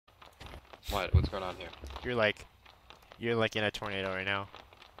What? What's going on here? You're like in a tornado right now.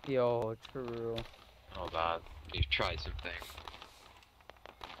 Yo, true. Hold on. You try something.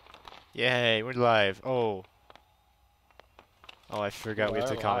 Yay, we're live. Oh, I forgot we have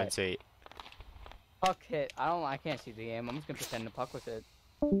to We're live. commentate. Puck hit. I can't see the game. I'm just gonna pretend the puck was hit.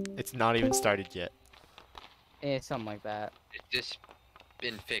 It's not even started yet. Something like that. Is this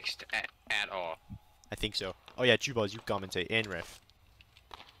been fixed at all? I think so. Oh yeah, Balls, you commentate and ref.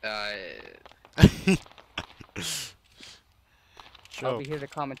 I'll be here to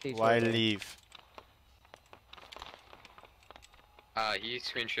commentate. Why shortly. leave? He's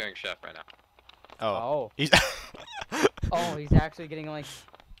screen sharing chef right now. Oh. He's Oh, he's actually getting like.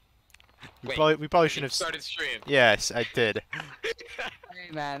 Wait, we probably shouldn't have started stream. Yes, I did.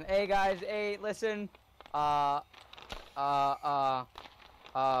 Hey man. Hey guys. Hey, listen.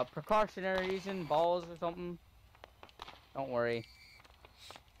 Precautionary reason, balls or something. Don't worry.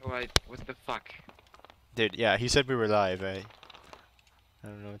 What the fuck? Dude, yeah, he said we were live. I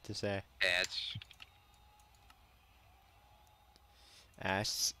don't know what to say. Yeah, it's...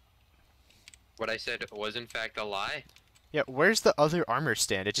 Ass. What I said was in fact a lie. Yeah, where's the other armor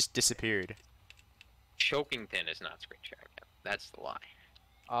stand? It just disappeared. Chokington is not screen sharing him. That's the lie.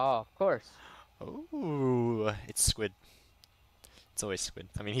 Oh, of course. Oh, it's Squid. It's always Squid.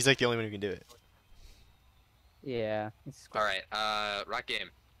 I mean, he's like the only one who can do it. Yeah. It's Alright, rock game.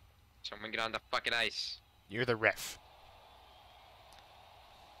 Someone get on the fucking ice. You're the ref.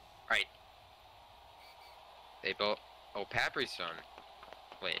 Alright. They both... Oh, Papri's son.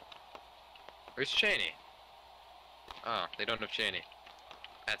 Wait. Where's Cheney? Oh, they don't have Cheney.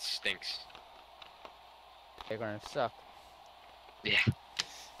 That stinks. They're gonna suck. Yeah.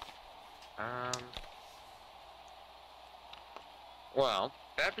 Well,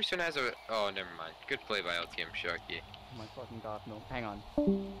 Paprison has a... Oh, never mind. Good play by LTM Sharky. Oh my fucking god, no. Hang on.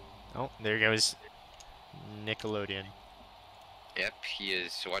 Oh, there goes Nickelodeon. Yep, he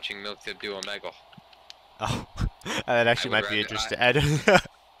is watching Milktip do Omegle. Oh, that actually might be rather- interesting. I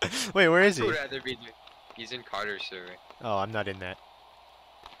don't. Wait, where is I he? would rather be... He's in Carter's server. Oh, I'm not in that.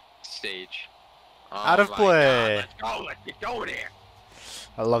 Stage. Out Oh of my play. God, let's get going here.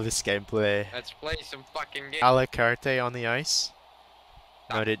 I love this gameplay. Let's play some fucking game. A la carte on the ice.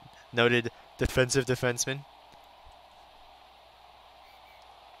 Stop. Noted defensive defenseman.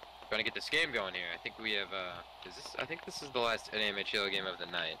 Trying to get this game going here. I think we have, I think this is the last NAMHL game of the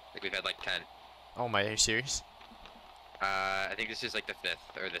night. I think we've had like 10. Oh my, are you serious? I think this is like the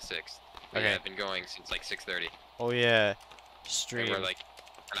 5th or the 6th. We Okay. have been going since like 6:30. Oh yeah. And Stream. we're like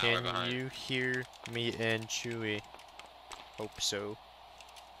an hour Can behind. you hear me and Chewy? Hope so.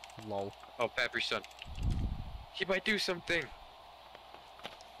 Lol. Oh, Papri's son. He might do something.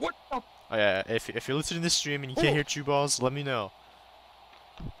 What the? Oh yeah, if you're listening to this stream and you can't hear Chew Balls, let me know.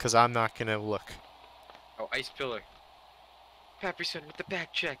 Cause I'm not gonna look. Oh, ice pillar. Papri's son with the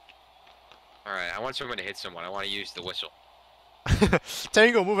back check. Alright, I want someone to hit someone. I want to use the whistle.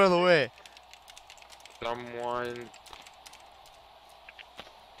 Tango, move out of the way. Someone...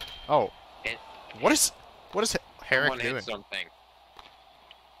 Oh. Hit. What is Herrick Someone doing? hit something.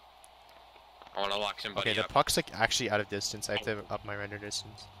 I want to lock somebody Okay, the up. puck's like actually out of distance. I have to up my render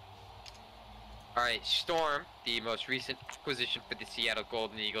distance. Alright, Storm, the most recent acquisition for the Seattle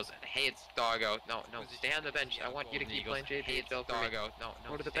Golden Eagles. Hey, it's Doggo. No, stay on the bench. I want you to keep playing JV. Hey, it's Doggo. No,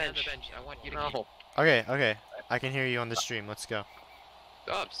 go to the bench. I want you to keep... Okay. I can hear you on the stream. Let's go.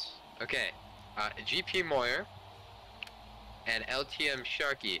 Dubs. Okay. GP Moyer and LTM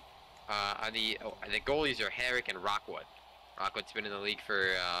Sharky. The goalies are Herrick and Rockwood. Rockwood's been in the league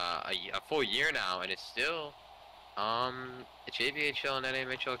for a full year now, and it's still a JVHL and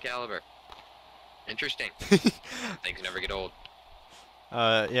NAMHL caliber. Interesting. Things never get old.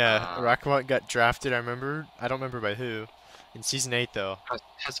 Yeah, Rockawat got drafted. I don't remember by who. In season 8 though.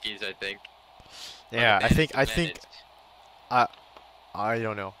 Huskies, I think. Yeah, I think Bandits. I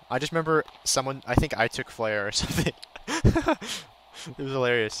don't know. I just remember someone. I think I took Flair or something. It was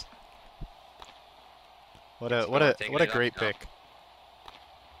hilarious. What a great pick.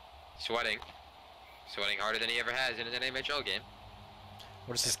 Sweating harder than he ever has in an NAMHL game.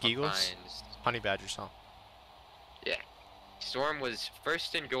 What is this, Puck Geagles? finds- Honey Badgers, huh? Yeah. Storm was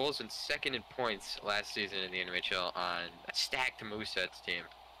first in goals and second in points last season in the NHL on a stacked Moosehead's team.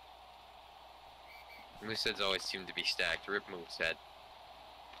 Moosehead's always seemed to be stacked. Rip Moosehead.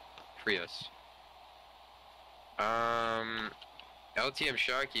 Trios. LTM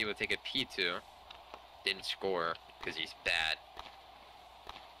Sharky will take a P2. Didn't score because he's bad.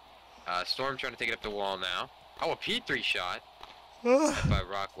 Storm trying to take it up the wall now. Oh, a P3 shot by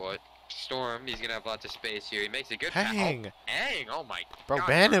Rockwood. Storm, he's gonna have lots of space here. He makes a good pass. Hang! Oh, hang! Oh my Bro, God,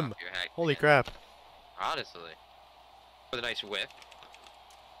 ban turn him! off your hack. Holy man. crap. Honestly. With a nice whip.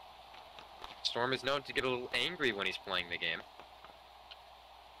 Storm is known to get a little angry when he's playing the game.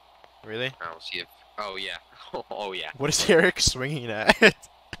 Really? I'll see if... Oh, yeah. Oh, yeah. What is Eric swinging at?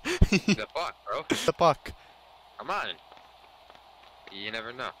 The puck, bro. The puck. Come on. You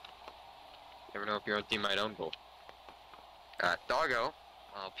never know. You never know if your own team might own goal. Doggo.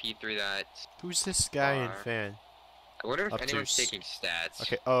 I'll P3 that. Who's this guy in Far. fan? I wonder if Up anyone's to taking stats.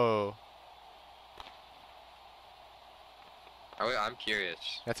 Okay, oh. I'm curious.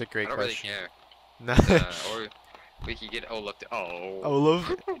 That's a great I don't question. really care. No. Or we could get ohLuvv to... Oh.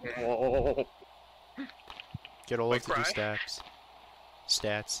 ohLuvv? Oh. Get ohLuvv Like to do cry?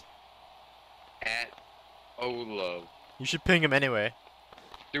 stats. At ohLuvv. You should ping him anyway.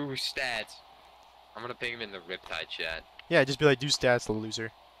 Do stats. I'm gonna ping him in the Riptide chat. Yeah, just be like, do stats, the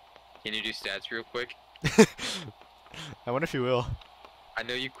loser. Can you do stats real quick? I wonder if you will. I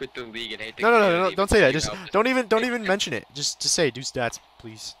know you quit the league and hate the No, community, don't but say that. you Just helped us. don't even mention it. Just say, do stats,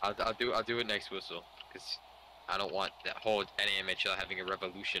 please. I'll do it next whistle, cause I don't want that whole NAMHL having a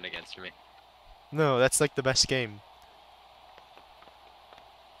revolution against me. No, that's like the best game.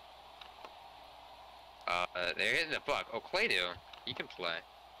 They're hitting the puck. Oh, Claydo, he can play.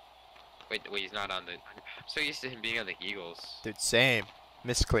 Wait, he's not on the... I'm so used to him being on the Eagles. Dude, same.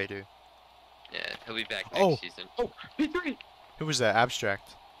 Miss Clay, dude. Yeah, he'll be back Oh. next season. Oh, P3! Who was that?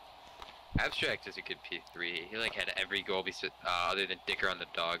 Abstract. Abstract is a good P3. He like had every goal other than Dicker on the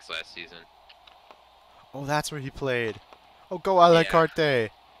Dogs last season. Oh, that's where he played. Oh, go a la Yeah.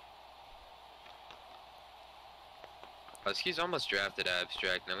 carte. Huskies almost drafted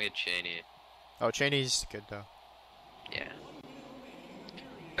Abstract, then we had Cheney. Oh, Cheney's good though. Yeah.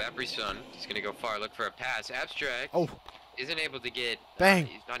 Fabry's son is gonna go far, look for a pass. Abstract Oh, isn't able to get... Bang.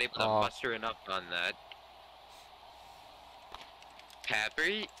 He's not able to Aw. muster enough on that.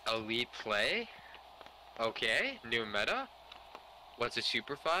 Fabry, elite play. Okay, new meta. What's a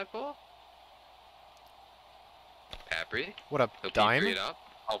Super 5 ball? Fabry. what a He'll P3 dime. it up.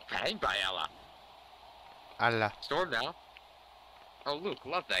 Oh, bang by Ella. Allah. Storm now. Oh, Luke,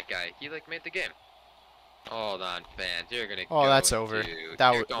 love that guy. He like made the game. Hold on, fans. You're gonna. Oh, go that's over. into-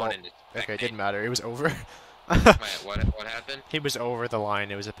 That you're was going into okay. spectate. Didn't matter. It was over. Wait, what happened? He was over the line.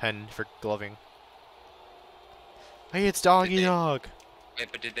 It was a pen for gloving. Hey, it's Doggy they- Dog. Wait,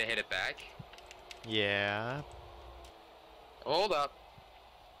 but did they hit it back? Yeah. Hold up.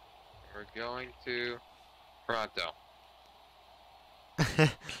 We're going to Toronto.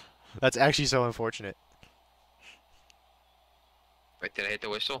 That's actually so unfortunate. Wait, did I hit the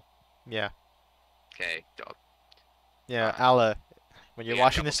whistle? Yeah. Okay, dog. Yeah, Allah. When you're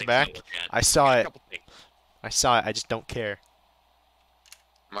watching this back, I saw it. I saw it. I just don't care.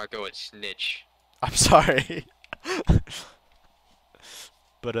 Marco, a snitch. I'm sorry.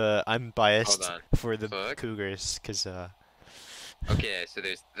 But I'm biased Hold on. for the Fuck. Cougars, cause Okay, so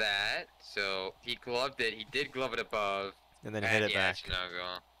there's that. So he gloved it. He did glove it above. and then hit it yeah, back. it's no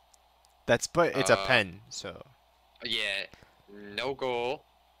goal. But it's a Uh, pen, so Yeah, no goal.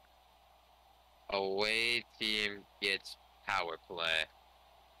 Away team gets power play.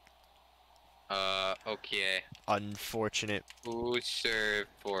 Okay. unfortunate. Who served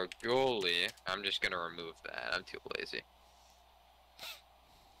for goalie? I'm just gonna remove that. I'm too lazy.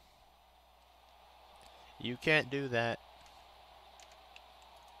 You can't do that.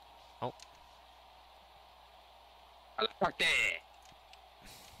 Oh, Alaparte!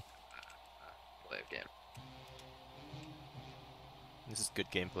 Play of game. this is good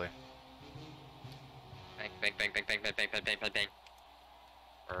gameplay. Bang, bang, bang, bang, bang, bang, bang, bang, bang, bang, bang.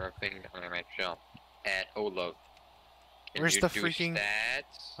 Thing on my shell. At ohLuvv. Can Where's you the do freaking-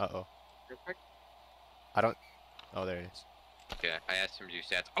 stats? Uh-oh. Real quick? Oh, there it is. Okay, I asked him to do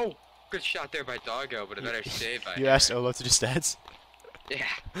stats. Oh! Good shot there by Doggo, but a better save by You asked Harry. ohLuvv to do stats? Yeah.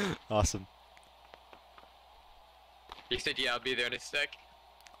 Awesome. He said, yeah, I'll be there in a sec.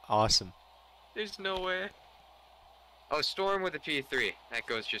 Awesome. There's no way. Oh, Storm with a P3. That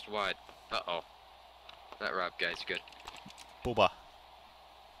goes just wide. Uh-oh. That Rob guy's good. Booba.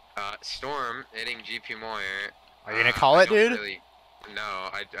 Storm hitting GP Moyer. Are you gonna call I it, don't dude? Really... No,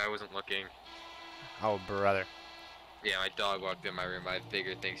 I wasn't looking. Oh, brother. Yeah, my dog walked in my room. I have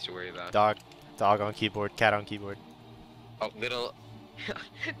bigger things to worry about. Dog on keyboard, cat on keyboard. Oh, little...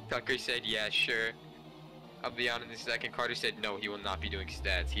 Tucker said, yeah, sure. I'll be on in a second. Carter said, no, he will not be doing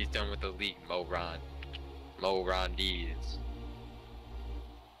stats. He's done with the league, Mo Ron D's.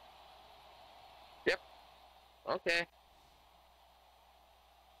 Yep. Okay.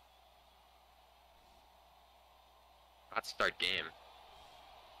 Let's start game.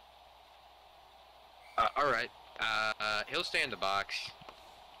 Alright. He'll stay in the box.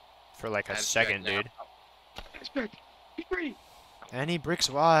 For like a Abstract second, now. dude. Abstract. Be free. And he bricks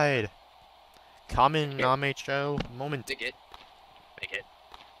wide. Common Here. NAMHL moment. Dig it. Dig it.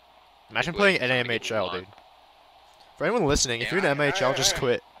 Imagine Big playing waves, trying to get NAMHL, long. dude. For anyone listening, if Yeah, you're in MHL, just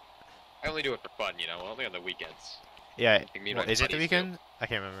quit. I only do it for fun, you know, only on the weekends. Yeah. I think me and Well, my is it the buddies do. weekend? I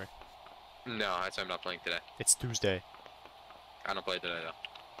can't remember. No, that's why I'm not playing today. It's Tuesday. I don't play today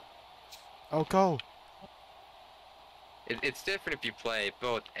though. Oh, go. It's different if you play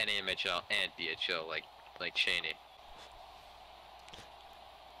both NAMHL and DHL, like Cheney.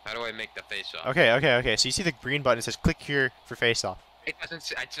 How do I make the face off? Okay. So you see the green button that says click here for face off. It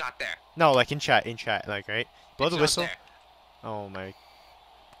doesn't. It's not there. No, like in chat, like, right? Blow It's the not whistle. there. Oh my.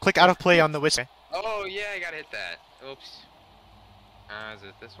 Click out of play on the whistle. Oh yeah, I gotta hit that. Oops. Is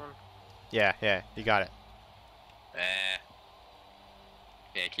it this one? Yeah, you got it.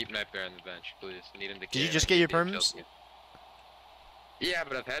 Yeah, keep Knife Bear on the bench, please. Need him to. Did you just get your perms? Chelsea. Yeah,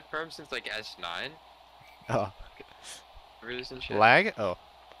 but I've had perms since like S9. Oh. Really shit. Lag? Oh.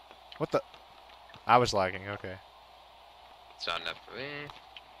 What the? I was lagging, okay. It's not enough for me.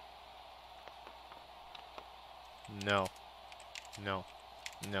 No.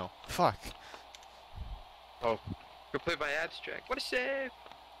 Fuck. Oh. Good play by Abstract. What a save!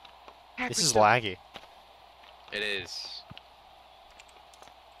 This is laggy. It is.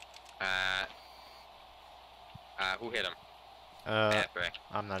 Who hit him? Abstract.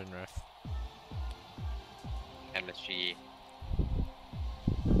 I'm not in ref. MSG.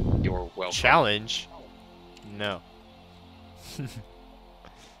 You're welcome. Challenge? No.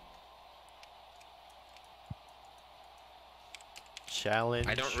 Challenge.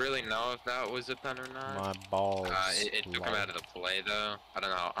 I don't really know if that was a pen or not. My balls. It took him out of the play though. I don't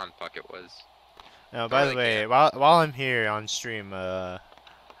know how on puck it was. No, by the really way, can't. while I'm here on stream, I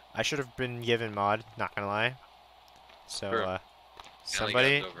should have been given mod. Not gonna lie. So, Sure.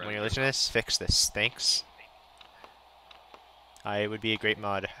 somebody, goes over when and you're brings listening to this, fix this. Thanks. I would be a great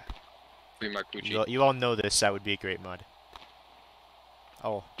mod. Free Marcucci. You all know this. I would be a great mod.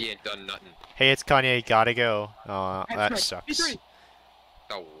 Oh, He ain't done nothing. hey, it's Kanye. Gotta go. That sucks.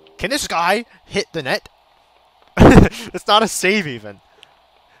 Oh. Can this guy hit the net? It's not a save even.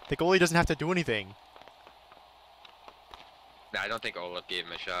 The goalie doesn't have to do anything. Nah, I don't think ohLuvv gave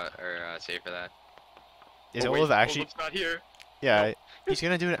him a shot or save for that. Is Oh, wait, ohLuvv actually? ohLuvv's not here. Yeah, he's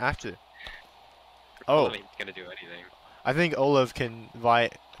gonna do it after. Oh. He's gonna do anything. I think ohLuvv can vie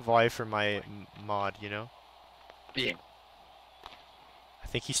for my mod, you know? Yeah. I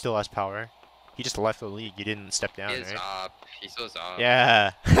think he still has power. He just left the league. He didn't step down, He is right? up. He's still up.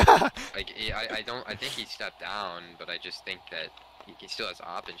 Yeah. Like I think he stepped down, but I just think that he still has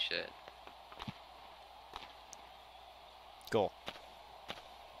op and shit. Goal.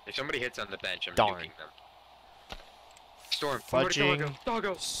 If somebody hits on the bench, I'm Darn. nuking them. Storm. Fudging.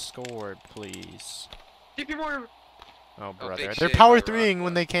 Doggo. Score, please. DP more. Oh, big brother. They're save power by 3ing Rock.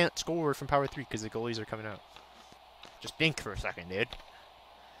 when they can't score from power 3 because the goalies are coming out. Just think for a second, dude.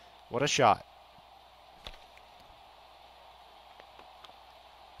 What a shot.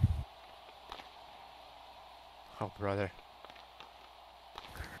 Oh, brother.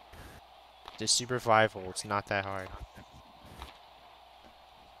 Just survival. It's not that hard.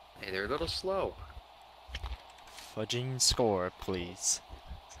 Hey, they're a little slow. Fudging score, please.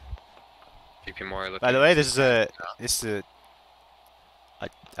 DP more. By the way, this is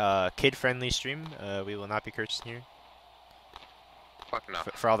a kid-friendly stream. We will not be cursing here. Fuck no.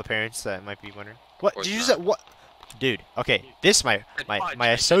 For all the parents that might be wondering. What course did you not. say? What, dude? Okay, this my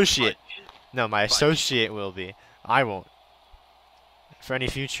associate. No, my Fudge. associate will be. I won't. For any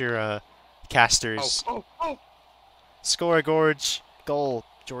future casters, Oh. score Gorge, goal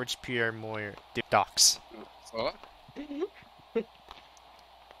George Pierre Moyer, Docs. Oh.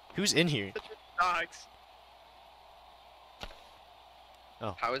 Who's in here? Dogs.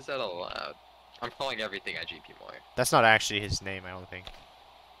 Oh. How is that allowed? I'm calling everything at GP Moyer. That's not actually his name, I don't think.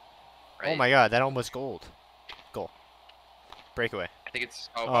 Right? Oh my god, that almost gold. Goal. Breakaway. I think it's.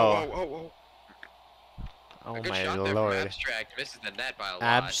 Oh. Oh. Oh A good my shot there from lord. Abstract misses the net by a lot.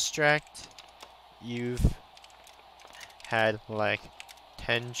 Abstract, you've had like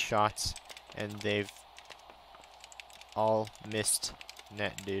 10 shots and they've all missed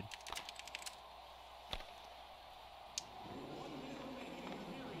net, dude.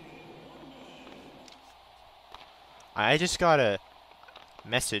 I just got a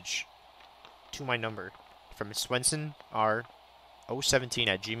message to my number from Swenson R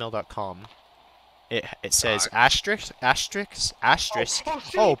 017@gmail.com. It says Dog. asterisk.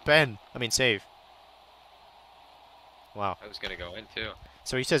 Oh, Ben. I mean save. Wow. I was gonna go in too.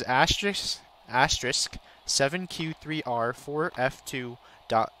 So he says asterisk 7Q3R4F2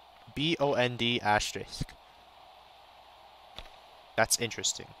 BOND asterisk. That's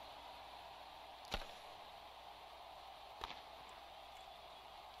interesting.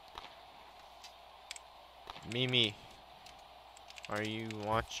 Mimi, are you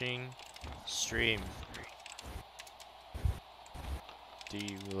watching stream? Do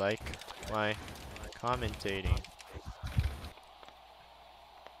you like my commentating?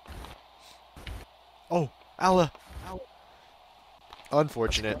 Oh, Allah.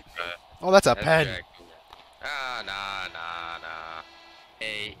 Unfortunate. Oh, that's a pen. Abstract. Ah, nah.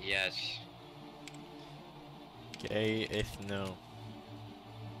 Hey, yes. Gay if no.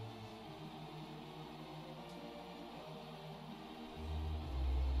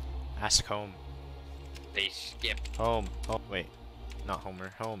 Ask home. They skip. Home. Oh, wait. Not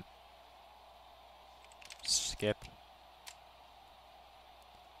Homer. Home. Skip.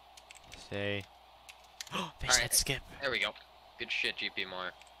 Say. They said Alright. skip. There we go. Good shit, GP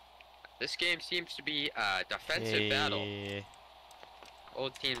Moore. This game seems to be a defensive battle.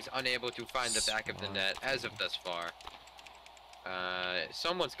 Old teams unable to find the back of the net as of thus far.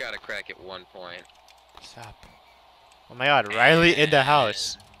 Someone's got to crack at one point. Stop. Oh my god, Riley in the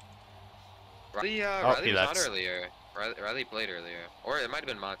house. Riley, Oh, Riley he was on left. earlier. Riley played earlier. Or it might have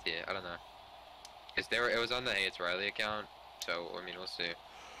been Monty, I don't know. Cause it was on the Hey It's Riley account, so, I mean, we'll see.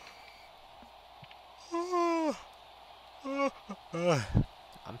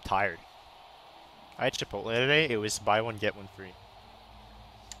 I'm tired. I had Chipotle today, it was buy one, get one free.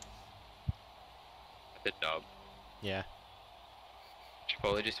 Good dub. Yeah.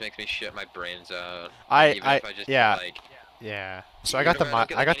 Chipotle just makes me shit my brains out. I if I just yeah. like, Yeah. So I Even got the if I don't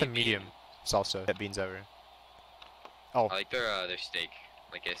get, I like, got the any medium bean. salsa that beans ever. I like their steak,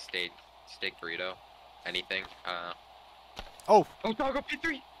 like a steak burrito, anything. Oh. Oh, doggo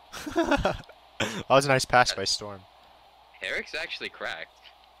P3. That was a nice pass by Storm. Eric's actually cracked.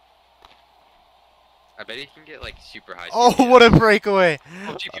 I bet he can get like super high. Oh, CPM. what a breakaway!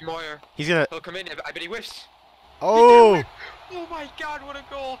 Oh, GP Moyer. He's gonna. He'll come in. I bet he whiffs. Oh! Oh my God! What a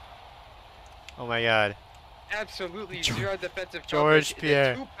goal! Oh my god. Absolutely George- zero defensive George coverage.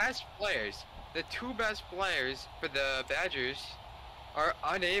 Pierre. The two best players for the Badgers are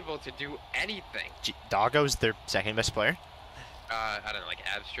unable to do anything. Doggo's their second best player. I don't know, like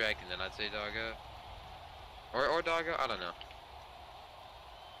abstract, and then I'd say Doggo. Or Doggo, I don't know.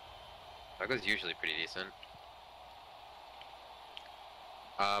 Doggo's usually pretty decent.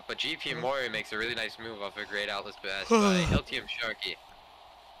 But GP Mori makes a really nice move off a great outlet pass by LTM Sharky.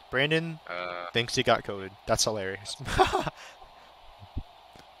 Brandon thinks he got coded. That's hilarious.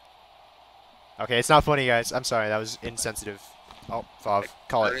 Okay, it's not funny, guys. I'm sorry, that was insensitive. Oh, Fav.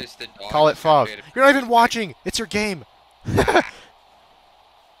 Call it. Curtis the dog Call it is Fav. creative. You're not even watching! It's your game!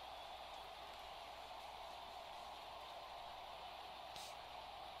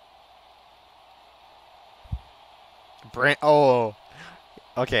 Oh.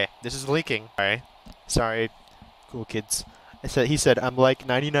 Okay, this is leaking. Alright. Sorry, cool kids. He said, I'm like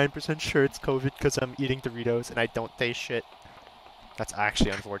 99% sure it's COVID because I'm eating Doritos and I don't taste shit. That's actually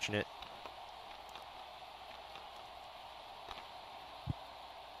unfortunate.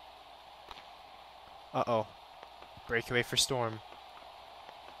 Uh-oh. Breakaway for Storm.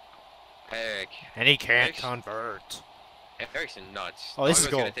 Eric. And he can't Eric's- convert. Eric's nuts. Oh, this is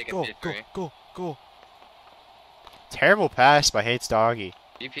Doggo's goal. gonna take a Goal, pit goal, three. goal, goal. Terrible pass by Hates Doggy.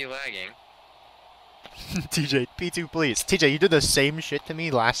 GP lagging. TJ, P2 please. TJ, you did the same shit to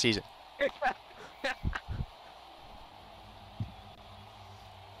me last season.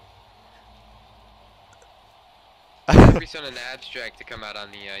 Every on an abstract to come out on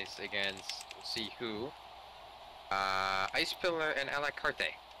the ice against, we'll see who. Ice Pillar and Alacarte.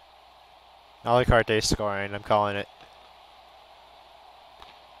 Alicarte scoring, I'm calling it.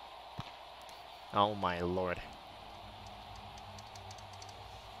 Oh my lord.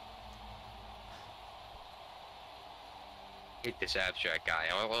 Hate this abstract guy.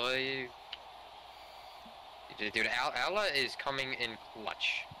 Dude, Ala is coming in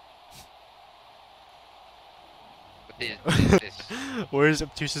clutch. With this. Where's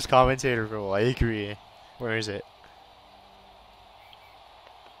Obtuse's commentator role? I agree. Where is it?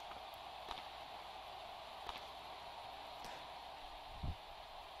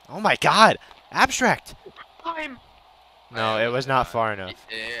 Oh my god! Abstract! Time! No, it was not far enough.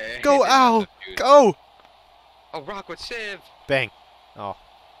 Yeah, Go, hit it Al! enough, dude. Go! Oh, Rockwood save! Bang. Oh.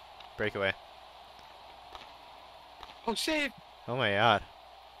 Breakaway. Oh, save! Oh my god.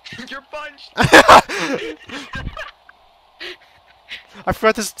 You're punched! I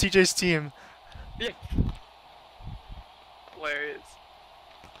forgot this is TJ's team. Yeah. Hilarious.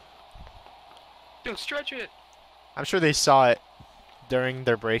 Yo, stretch it! I'm sure they saw it, during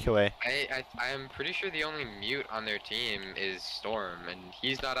their breakaway. I'm pretty sure the only mute on their team is Storm, and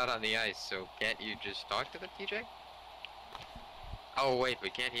he's not out on the ice, so can't you just talk to the TJ? Oh wait,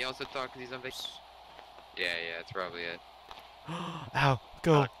 but can't he also talk because he's on vacation? Yeah, that's probably it. Ow,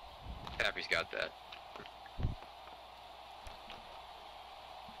 go. Pappy's got that.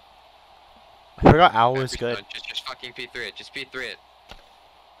 I forgot Owl was Pappy's good. done. Just fucking P3 it. Just P3 it.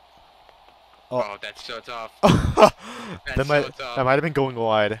 Oh. Oh, that's so tough. that might have been going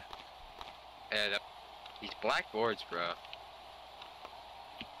wide. Yeah, these black boards, bro.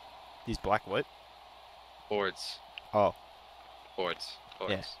 These black what? Boards. Oh. Boards.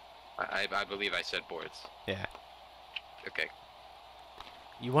 Yeah. I believe I said boards. Yeah. Okay.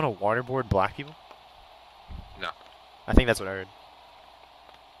 You want to waterboard black people? No. I think that's what I heard.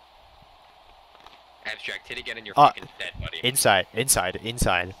 Abstract, hit again and you're fucking dead, buddy. Inside.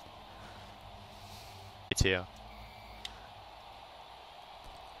 Too.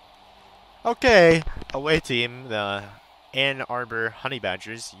 Okay, away team, the Ann Arbor Honey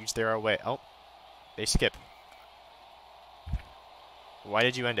Badgers use their away. Oh, they skip. Why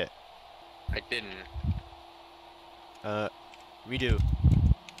did you end it? I didn't. Redo.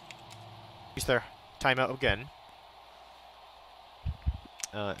 Use their timeout again.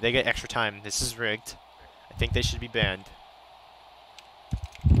 They get extra time. This is rigged. I think they should be banned.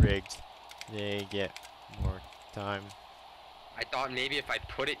 Rigged. They get more time. I thought maybe if I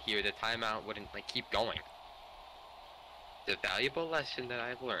put it here, the timeout wouldn't like keep going. It's a valuable lesson that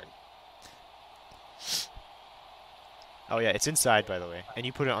I've learned. Oh yeah, it's inside by the way, and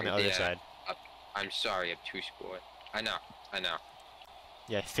you put it on the other Yeah. side. I'm sorry, I'm too sport. I know.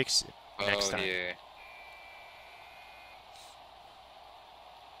 Yeah, fix it next time. Yeah.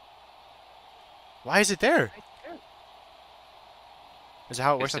 Why is it there? Is that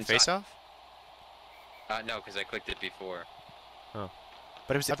how it works It's on inside. face-off? No, because I clicked it before. But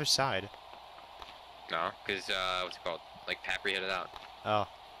it was the other side. No, because, what's it called? Like, Papri hit it out. Oh,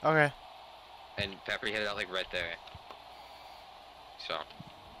 okay. And Papri hit it out, like, right there. So.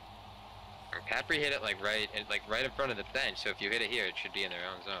 And Papri hit it, like, right in front of the bench, so if you hit it here, it should be in their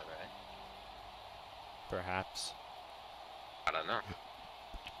own zone, right? Perhaps. I don't know.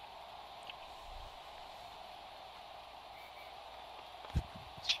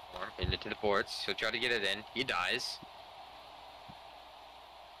 Storm into the boards. He'll try to get it in. He dies.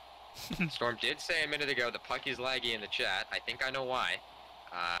 Storm did say a minute ago the puck is laggy in the chat. I think I know why.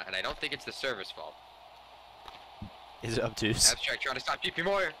 And I don't think it's the server's fault. Is it obtuse? Abstract trying to stop Youppi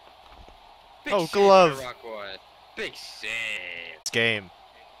Moyer. Big Oh, save glove. for Rockwood. Big save. This game.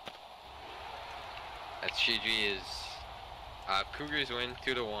 That's GG is. Cougars win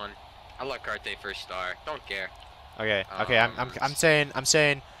 2-1. I like Carte first star. Don't care. Okay, okay. I'm saying,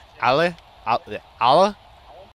 Ale,